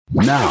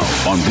Now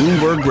on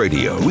Bloomberg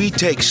Radio, we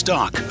take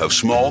stock of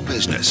small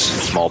business.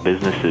 Small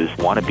businesses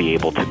want to be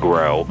able to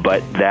grow,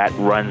 but that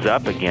runs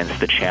up against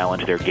the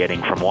challenge they're getting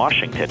from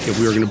Washington. If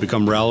we were going to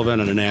become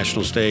relevant on a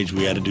national stage,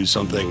 we had to do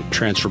something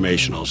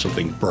transformational,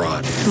 something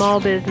broad. Small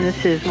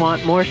businesses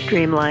want more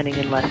streamlining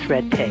and less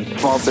red tape.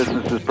 Small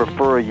businesses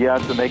prefer a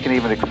yes, and they can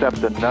even accept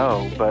a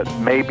no, but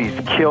maybe's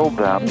killed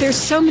them. There's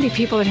so many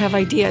people that have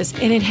ideas,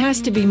 and it has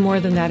to be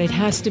more than that. It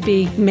has to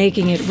be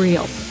making it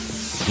real.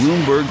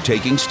 Bloomberg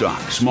Taking Stock,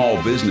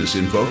 Small Business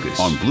in Focus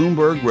on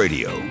Bloomberg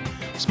Radio.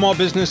 Small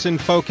Business in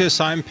Focus.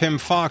 I'm Pim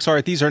Fox. All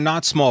right, these are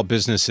not small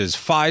businesses.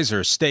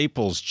 Pfizer,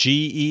 Staples,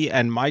 GE,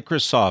 and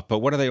Microsoft. But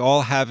what do they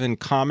all have in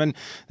common?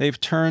 They've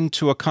turned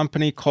to a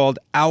company called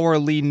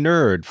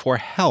HourlyNerd for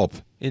help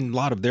in a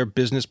lot of their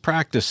business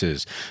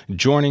practices.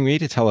 Joining me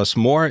to tell us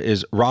more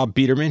is Rob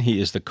Biederman.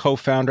 He is the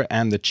co-founder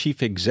and the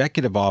chief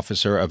executive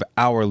officer of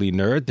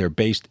HourlyNerd. They're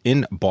based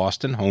in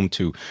Boston, home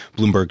to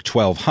Bloomberg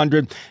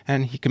 1200,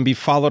 and he can be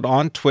followed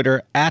on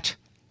Twitter at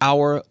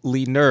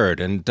HourlyNerd.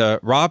 And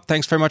Rob,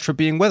 thanks very much for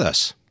being with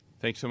us.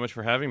 Thanks so much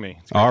for having me.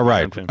 All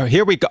right.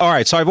 Here we go. All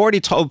right. So I've already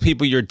told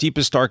people your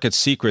deepest, darkest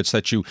secrets,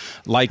 that you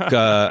like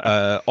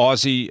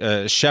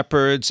Aussie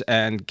shepherds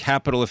and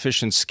capital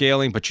efficient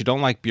scaling, but you don't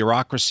like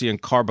bureaucracy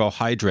and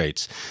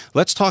carbohydrates.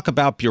 Let's talk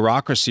about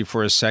bureaucracy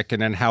for a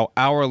second and how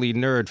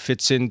HourlyNerd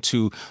fits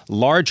into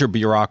larger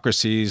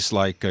bureaucracies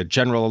like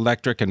General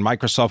Electric and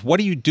Microsoft. What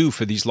do you do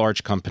for these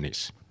large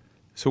companies?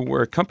 So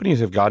where companies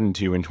have gotten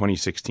to in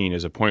 2016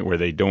 is a point where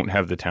they don't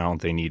have the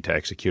talent they need to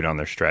execute on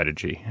their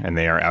strategy, and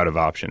they are out of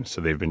options. So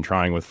they've been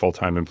trying with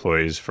full-time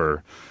employees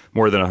for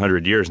more than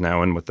 100 years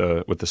now, and what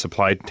the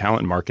supply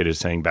talent market is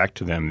saying back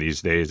to them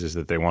these days is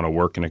that they want to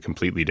work in a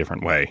completely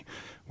different way.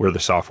 We're the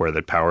software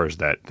that powers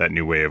that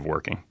new way of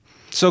working.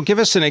 So give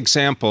us an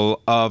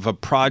example of a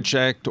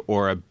project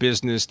or a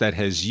business that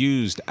has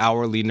used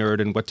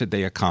HourlyNerd, and what did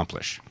they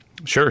accomplish?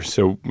 Sure.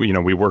 So,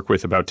 we work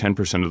with about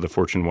 10% of the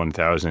Fortune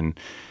 1000.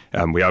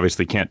 We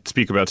obviously can't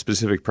speak about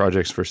specific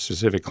projects for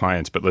specific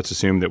clients, but let's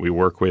assume that we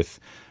work with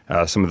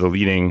some of the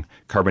leading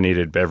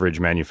carbonated beverage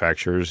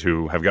manufacturers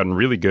who have gotten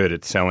really good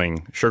at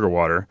selling sugar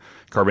water,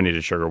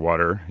 carbonated sugar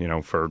water,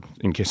 for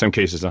in some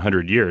cases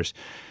 100 years.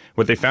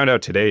 What they found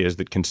out today is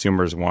that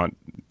consumers want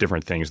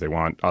different things. They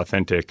want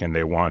authentic and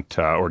they want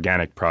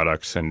organic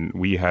products, and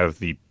we have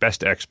the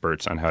best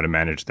experts on how to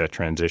manage that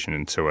transition.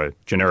 And so a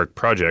generic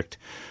project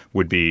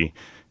would be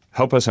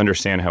help us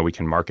understand how we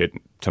can market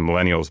to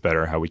millennials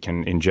better, how we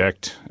can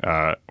inject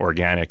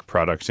organic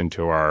products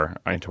into our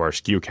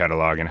SKU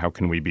catalog, and how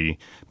can we be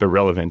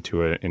relevant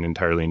to an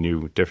entirely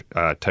new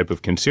type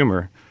of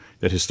consumer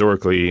that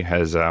historically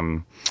has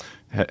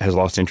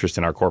lost interest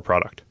in our core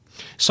product.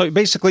 So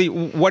basically,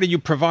 what are you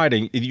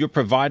providing? You're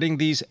providing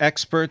these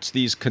experts,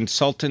 these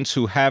consultants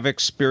who have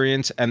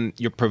experience, and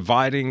you're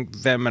providing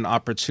them an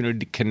opportunity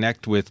to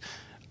connect with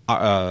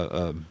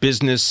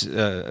business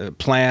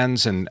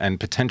plans and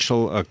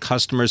potential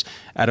customers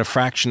at a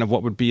fraction of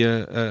what would be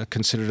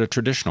considered a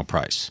traditional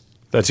price.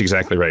 That's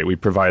exactly right. We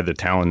provide the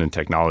talent and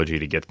technology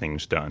to get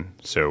things done.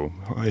 So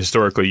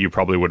historically, you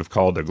probably would have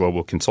called a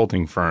global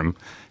consulting firm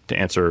to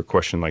answer a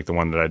question like the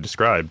one that I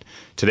described.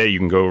 Today, you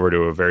can go over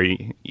to a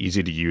very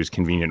easy-to-use,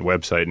 convenient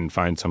website and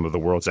find some of the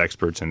world's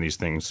experts in these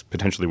things,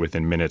 potentially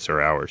within minutes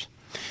or hours.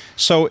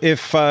 So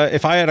if I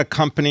had a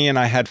company and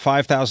I had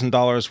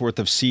 $5,000 worth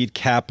of seed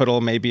capital,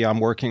 maybe I'm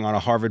working on a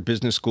Harvard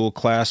Business School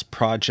class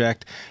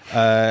project,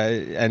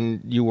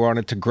 and you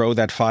wanted to grow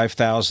that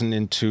 $5,000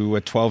 into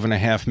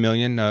 $12.5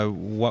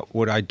 million, what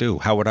would I do?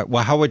 How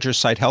would your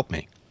site help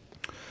me?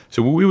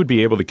 So we would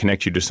be able to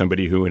connect you to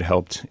somebody who had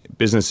helped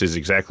businesses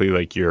exactly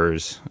like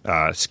yours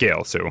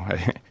scale. So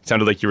it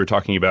sounded like you were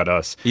talking about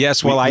us.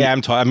 Yes, well, I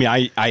am.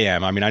 I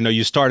am. I know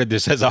you started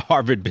this as a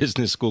Harvard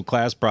Business School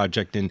class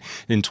project in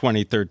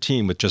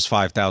 2013 with just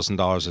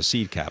 $5,000 of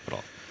seed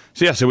capital.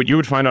 So what you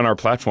would find on our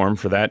platform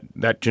for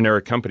that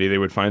generic company, they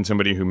would find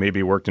somebody who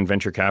maybe worked in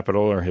venture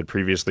capital or had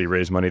previously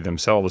raised money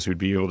themselves who'd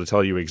be able to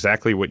tell you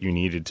exactly what you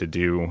needed to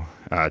do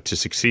to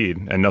succeed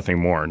and nothing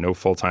more. No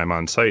full-time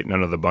on site,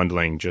 none of the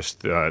bundling, just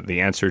the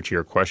answer to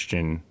your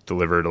question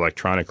delivered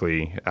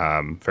electronically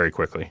very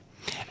quickly.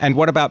 And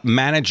what about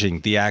managing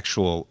the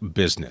actual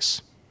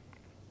business?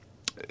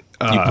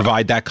 Do you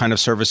provide that kind of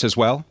service as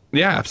well?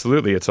 Yeah,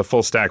 absolutely. It's a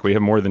full stack. We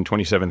have more than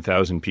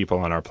 27,000 people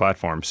on our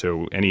platform.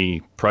 So any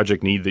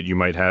project need that you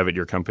might have at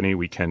your company,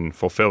 we can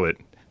fulfill it.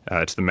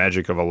 It's the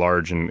magic of a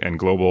large and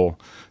global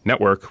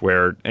network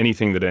where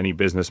anything that any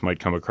business might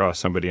come across,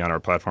 somebody on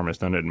our platform has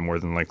done it, and more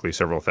than likely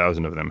several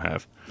thousand of them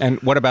have.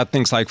 And what about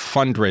things like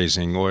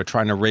fundraising or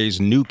trying to raise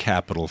new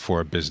capital for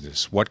a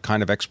business? What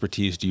kind of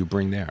expertise do you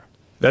bring there?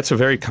 That's a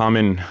very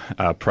common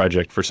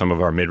project for some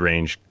of our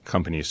mid-range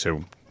companies.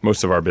 So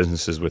most of our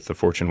business is with the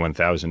Fortune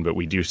 1000, but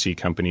we do see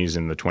companies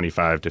in the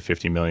 $25 to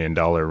 $50 million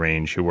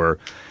range who are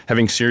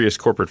having serious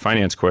corporate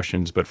finance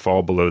questions but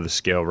fall below the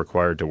scale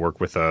required to work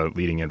with a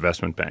leading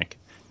investment bank.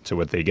 So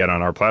what they get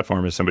on our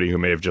platform is somebody who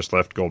may have just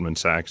left Goldman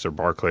Sachs or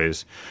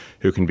Barclays,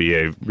 who can be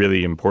a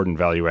really important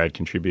value-add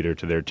contributor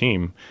to their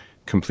team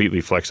completely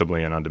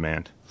flexibly and on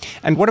demand.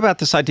 And what about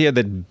this idea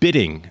that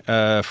bidding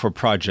for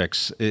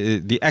projects,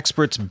 the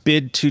experts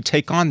bid to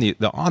take on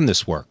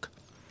this work?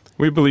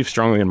 We believe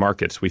strongly in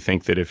markets. We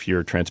think that if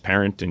you're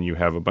transparent and you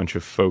have a bunch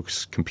of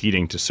folks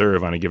competing to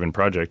serve on a given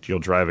project, you'll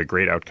drive a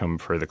great outcome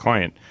for the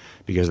client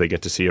because they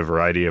get to see a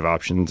variety of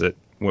options at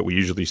what we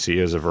usually see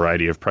as a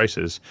variety of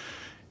prices.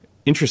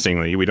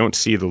 Interestingly, we don't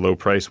see the low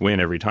price win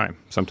every time.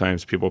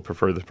 Sometimes people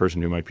prefer the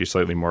person who might be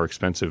slightly more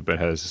expensive but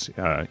has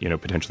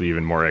potentially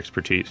even more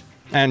expertise.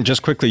 And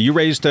just quickly, you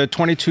raised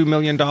 $22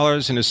 million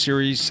in a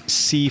Series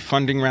C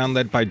funding round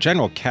led by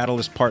General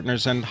Catalyst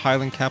Partners and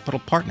Highland Capital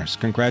Partners.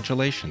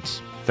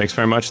 Congratulations. Thanks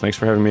very much. Thanks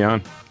for having me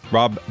on.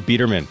 Rob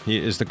Biederman. He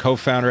is the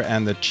co-founder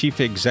and the chief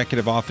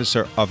executive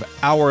officer of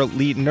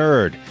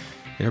HourlyNerd's.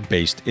 They're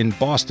based in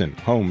Boston,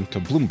 home to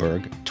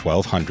Bloomberg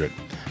 1200.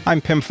 I'm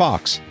Pim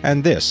Fox,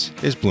 and this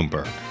is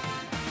Bloomberg.